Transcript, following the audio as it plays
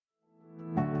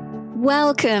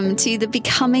Welcome to the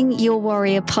Becoming Your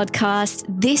Warrior podcast.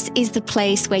 This is the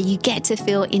place where you get to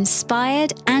feel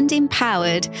inspired and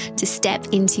empowered to step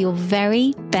into your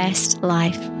very best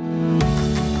life.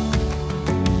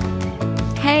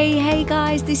 Hey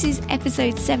guys, this is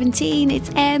episode 17.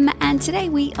 It's Em, and today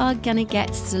we are going to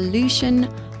get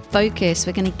solution focused.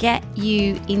 We're going to get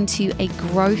you into a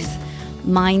growth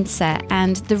mindset.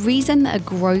 And the reason that a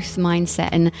growth mindset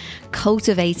and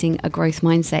cultivating a growth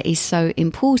mindset is so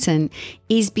important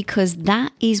is because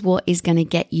that is what is going to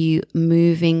get you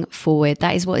moving forward.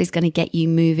 That is what is going to get you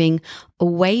moving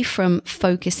away from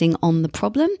focusing on the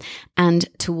problem and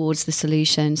towards the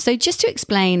solution. So just to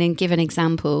explain and give an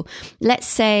example, let's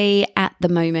say at the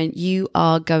moment you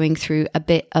are going through a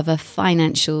bit of a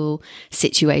financial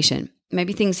situation.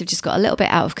 Maybe things have just got a little bit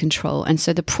out of control. And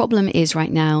so the problem is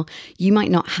right now, you might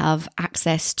not have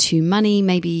access to money.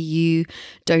 Maybe you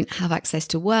don't have access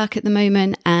to work at the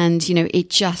moment. And, it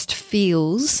just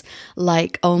feels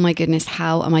like, oh my goodness,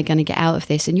 how am I going to get out of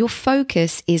this? And your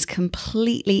focus is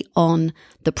completely on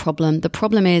the problem. The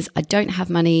problem is I don't have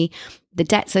money. The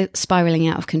debts are spiraling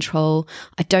out of control.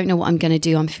 I don't know what I'm going to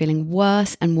do. I'm feeling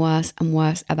worse and worse and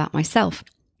worse about myself.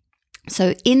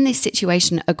 So in this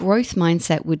situation, a growth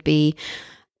mindset would be,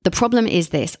 the problem is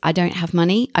this: I don't have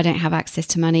money. I don't have access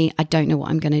to money. I don't know what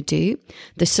I'm going to do.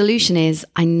 The solution is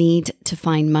I need to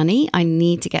find money. I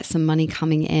need to get some money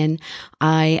coming in.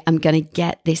 I am going to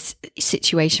get this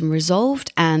situation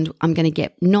resolved, and I'm going to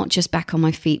get not just back on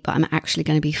my feet, but I'm actually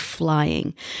going to be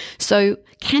flying. So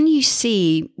can you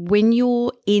see when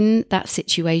you're in that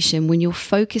situation, when you're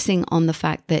focusing on the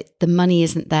fact that the money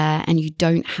isn't there and you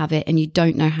don't have it and you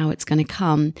don't know how it's going to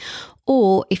come?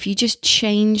 Or if you just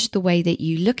change the way that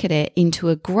you look at it into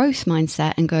a growth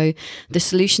mindset and go, the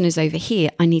solution is over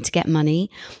here. I need to get money.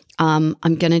 I'm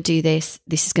going to do this.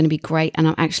 This is going to be great. And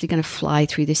I'm actually going to fly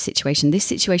through this situation. This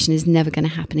situation is never going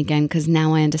to happen again because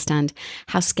now I understand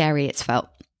how scary it's felt.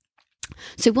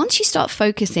 So once you start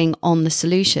focusing on the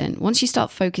solution, once you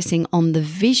start focusing on the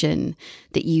vision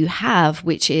that you have,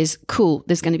 which is cool,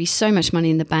 there's going to be so much money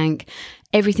in the bank,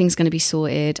 everything's going to be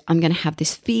sorted, I'm going to have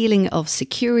this feeling of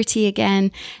security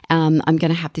again, I'm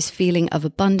going to have this feeling of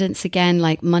abundance again,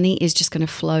 like money is just going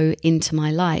to flow into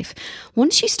my life.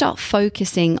 Once you start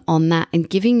focusing on that and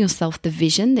giving yourself the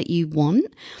vision that you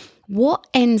want, what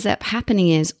ends up happening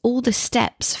is all the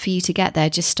steps for you to get there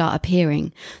just start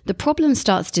appearing. The problem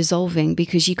starts dissolving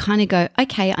because you kind of go,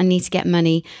 okay, I need to get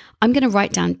money. I'm going to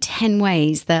write down 10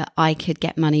 ways that I could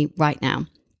get money right now.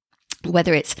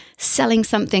 Whether it's selling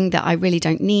something that I really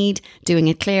don't need, doing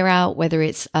a clear out, whether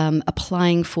it's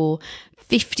applying for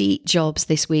 50 jobs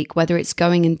this week, whether it's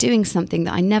going and doing something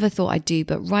that I never thought I'd do,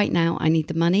 but right now I need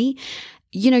the money.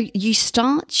 You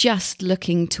start just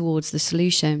looking towards the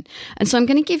solution. And so I'm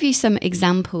going to give you some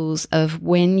examples of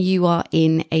when you are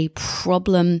in a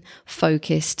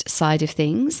problem-focused side of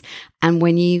things and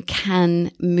when you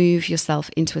can move yourself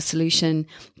into a solution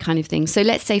kind of thing. So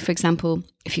let's say, for example,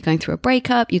 if you're going through a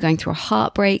breakup, you're going through a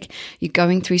heartbreak, you're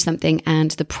going through something,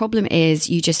 and the problem is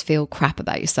you just feel crap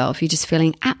about yourself. You're just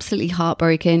feeling absolutely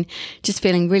heartbroken, just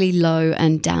feeling really low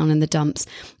and down in the dumps.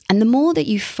 And the more that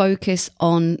you focus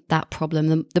on that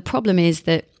problem, the problem is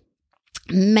that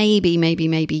maybe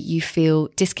you feel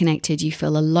disconnected, you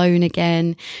feel alone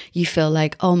again, you feel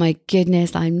like, oh my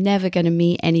goodness, I'm never going to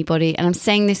meet anybody. And I'm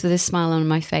saying this with a smile on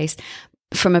my face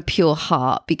from a pure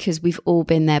heart because we've all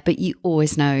been there, but you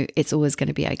always know it's always going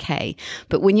to be okay.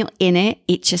 But when you're in it,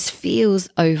 it just feels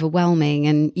overwhelming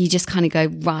and you just kind of go,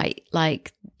 right,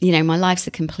 like, my life's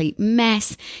a complete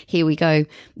mess. Here we go.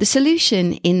 The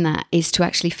solution in that is to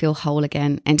actually feel whole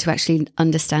again and to actually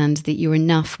understand that you're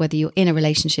enough, whether you're in a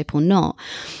relationship or not.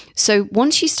 So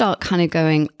once you start kind of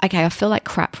going, okay, I feel like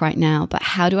crap right now, but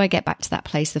how do I get back to that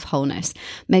place of wholeness?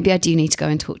 Maybe I do need to go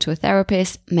and talk to a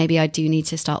therapist. Maybe I do need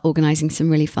to start organizing some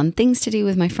really fun things to do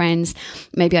with my friends.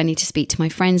 Maybe I need to speak to my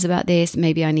friends about this.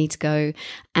 Maybe I need to go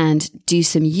and do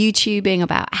some YouTubing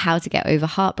about how to get over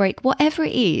heartbreak. Whatever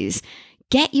it is,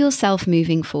 get yourself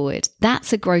moving forward.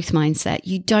 That's a growth mindset.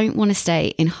 You don't want to stay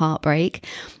in heartbreak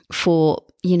for,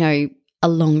 a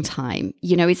long time.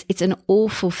 It's an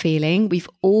awful feeling. We've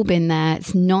all been there.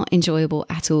 It's not enjoyable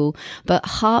at all. But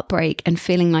heartbreak and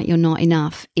feeling like you're not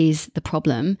enough is the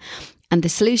problem. And the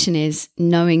solution is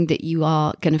knowing that you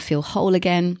are going to feel whole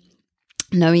again.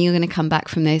 knowing you're going to come back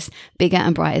from this bigger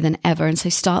and brighter than ever. And so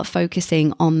start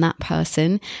focusing on that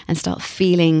person and start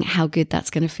feeling how good that's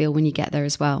going to feel when you get there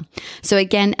as well. So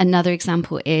again, another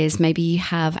example is maybe you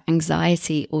have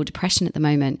anxiety or depression at the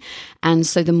moment. And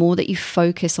so the more that you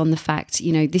focus on the fact,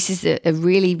 this is a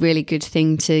really, really good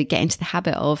thing to get into the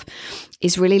habit of,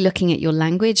 is really looking at your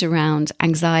language around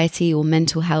anxiety or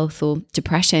mental health or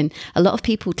depression. A lot of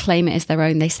people claim it as their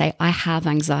own. They say, I have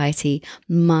anxiety,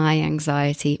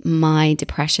 my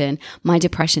depression. My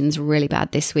depression's really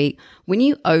bad this week. When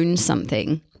you own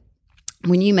something,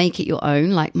 when you make it your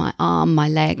own, like my arm, my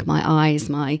leg, my eyes,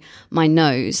 my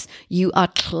nose, you are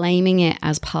claiming it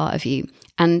as part of you.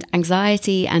 And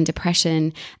anxiety and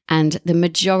depression and the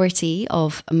majority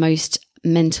of most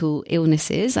mental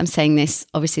illnesses, I'm saying this,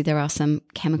 obviously there are some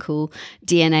chemical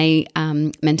DNA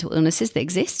mental illnesses that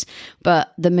exist,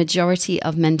 but the majority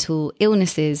of mental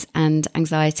illnesses and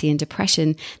anxiety and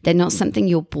depression, they're not something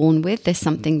you're born with. They're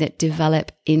something that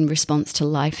develop in response to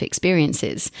life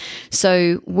experiences.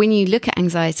 So when you look at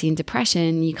anxiety and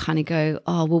depression, you kind of go,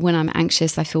 oh, well, when I'm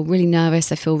anxious, I feel really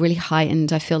nervous. I feel really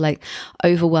heightened. I feel like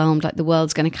overwhelmed, like the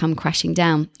world's going to come crashing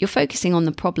down. You're focusing on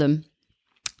the problem.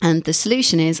 And the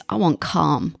solution is, I want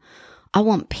calm. I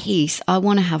want peace. I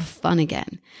want to have fun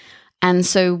again. And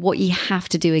so what you have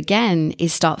to do again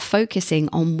is start focusing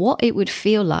on what it would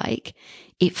feel like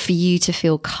for you to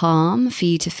feel calm, for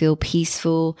you to feel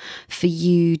peaceful, for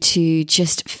you to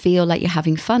just feel like you're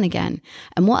having fun again.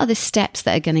 And what are the steps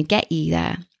that are going to get you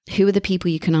there? Who are the people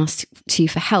you can ask to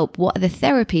for help? What are the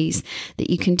therapies that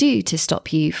you can do to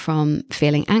stop you from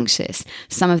feeling anxious?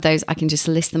 Some of those, I can just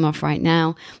list them off right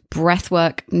now. Breath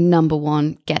work, number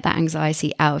one, get that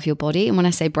anxiety out of your body. And when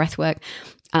I say breath work,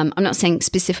 I'm not saying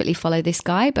specifically follow this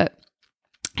guy, but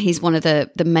he's one of the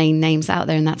main names out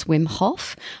there, and that's Wim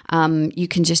Hof. You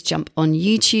can just jump on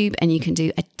YouTube and you can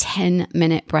do a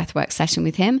 10-minute breathwork session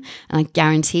with him. And I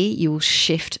guarantee you will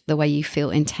shift the way you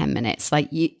feel in 10 minutes.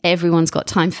 Everyone's got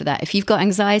time for that. If you've got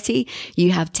anxiety,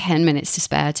 you have 10 minutes to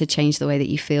spare to change the way that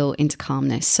you feel into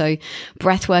calmness. So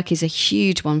breathwork is a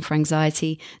huge one for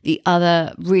anxiety. The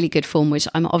other really good form, which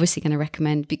I'm obviously going to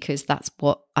recommend because that's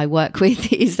what I work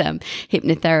with, is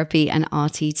hypnotherapy and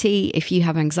RTT. If you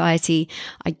have anxiety,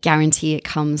 I guarantee it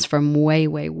comes from way,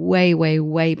 way, way, way,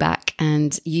 way back,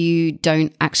 and you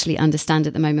don't actually understand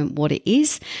at the moment what it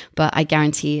is, but I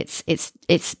guarantee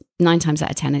it's 9 times out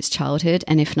of 10 it's childhood,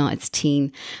 and if not, it's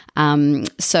teen. If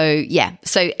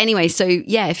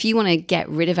you want to get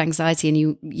rid of anxiety, and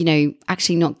you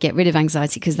actually not get rid of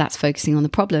anxiety because that's focusing on the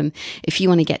problem. If you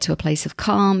want to get to a place of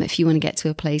calm, if you want to get to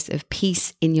a place of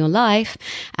peace in your life,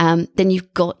 then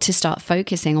you've got to start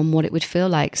focusing on what it would feel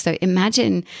like. So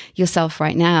imagine yourself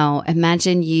right now,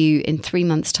 imagine you in 3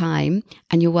 months' time,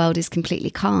 and your world is completely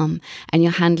calm and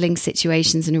you're handling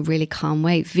situations in a really calm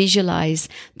way. Visualize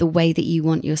the way that you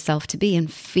want yourself to be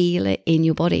and feel it in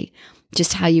your body.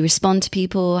 Just how you respond to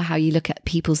people, how you look at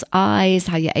people's eyes,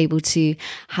 how you're able to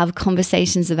have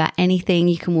conversations about anything.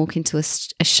 You can walk into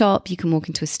a shop, you can walk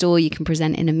into a store, you can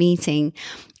present in a meeting,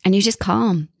 and you're just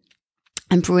calm.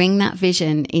 And bring that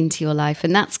vision into your life.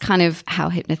 And that's kind of how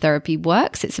hypnotherapy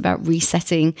works. It's about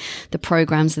resetting the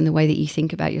programs and the way that you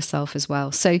think about yourself as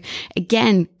well. So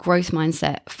again, growth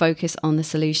mindset, focus on the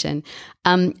solution.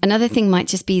 Another thing might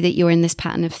just be that you're in this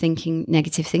pattern of thinking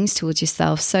negative things towards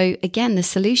yourself. So again, the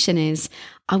solution is,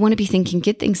 I want to be thinking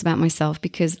good things about myself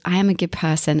because I am a good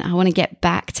person. I want to get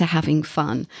back to having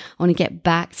fun. I want to get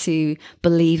back to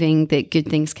believing that good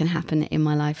things can happen in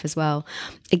my life as well.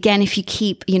 Again, if you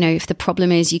keep, if the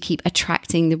problem is you keep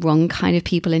attracting the wrong kind of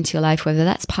people into your life, whether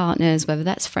that's partners, whether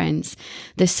that's friends,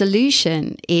 the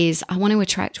solution is I want to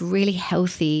attract really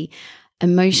healthy,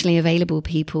 emotionally available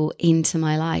people into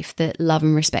my life that love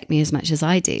and respect me as much as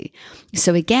I do.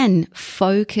 So again,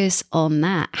 focus on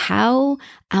that. How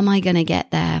am I going to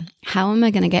get there? How am I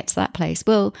going to get to that place?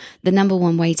 Well, the number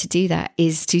one way to do that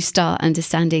is to start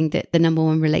understanding that the number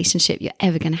one relationship you're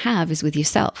ever going to have is with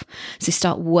yourself. So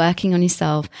start working on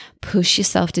yourself, push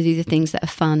yourself to do the things that are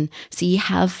fun so you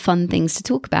have fun things to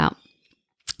talk about.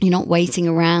 You're not waiting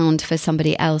around for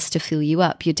somebody else to fill you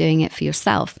up. You're doing it for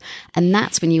yourself. And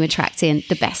that's when you attract in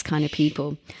the best kind of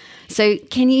people. So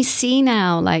can you see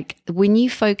now, when you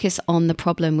focus on the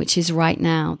problem, which is right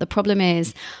now, the problem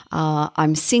is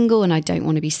I'm single and I don't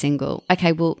want to be single.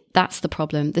 Okay, well, that's the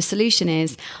problem. The solution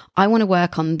is I want to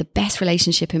work on the best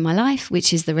relationship in my life,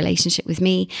 which is the relationship with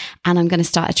me. And I'm going to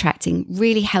start attracting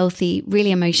really healthy,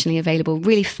 really emotionally available,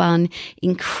 really fun,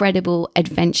 incredible,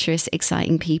 adventurous,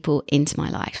 exciting people into my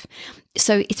life.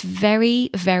 So it's very,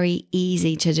 very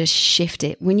easy to just shift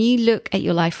it. When you look at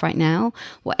your life right now,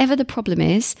 whatever the problem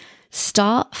is,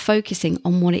 Start focusing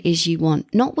on what it is you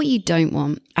want, not what you don't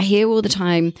want. I hear all the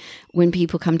time when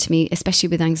people come to me, especially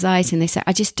with anxiety, and they say,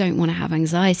 I just don't want to have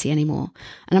anxiety anymore.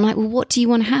 And I'm like, well, what do you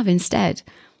want to have instead?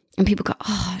 And people go,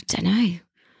 oh, I don't know.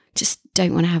 Just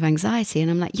don't want to have anxiety. And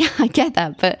I'm like, yeah, I get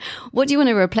that. But what do you want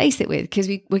to replace it with? Because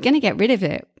we're going to get rid of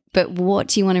it. But what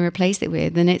do you want to replace it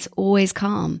with? And it's always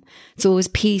calm. It's always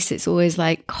peace. It's always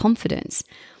like confidence.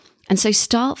 And so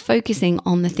start focusing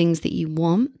on the things that you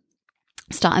want.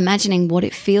 Start imagining what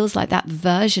it feels like, that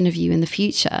version of you in the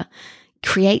future.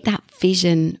 Create that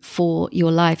vision for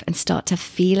your life and start to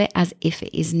feel it as if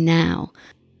it is now.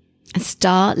 And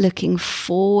start looking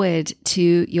forward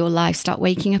to your life. Start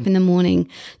waking up in the morning,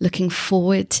 looking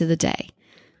forward to the day.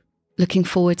 Looking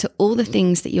forward to all the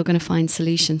things that you're going to find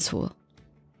solutions for.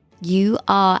 You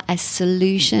are a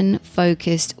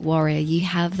solution-focused warrior. You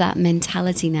have that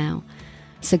mentality now.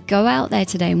 So go out there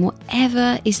today and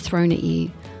whatever is thrown at you,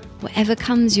 whatever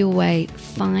comes your way,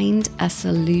 find a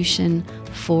solution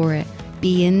for it.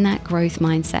 Be in that growth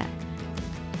mindset.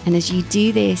 And as you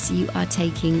do this, you are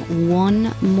taking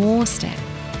one more step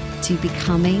to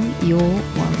becoming your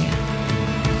warrior.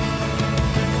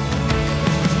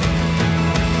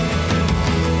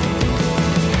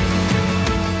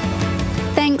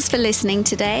 Thanks for listening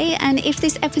today. And if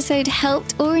this episode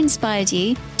helped or inspired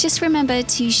you, just remember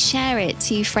to share it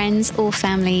to friends or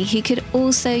family who could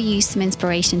also use some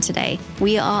inspiration today.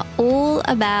 We are all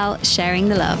about sharing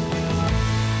the love.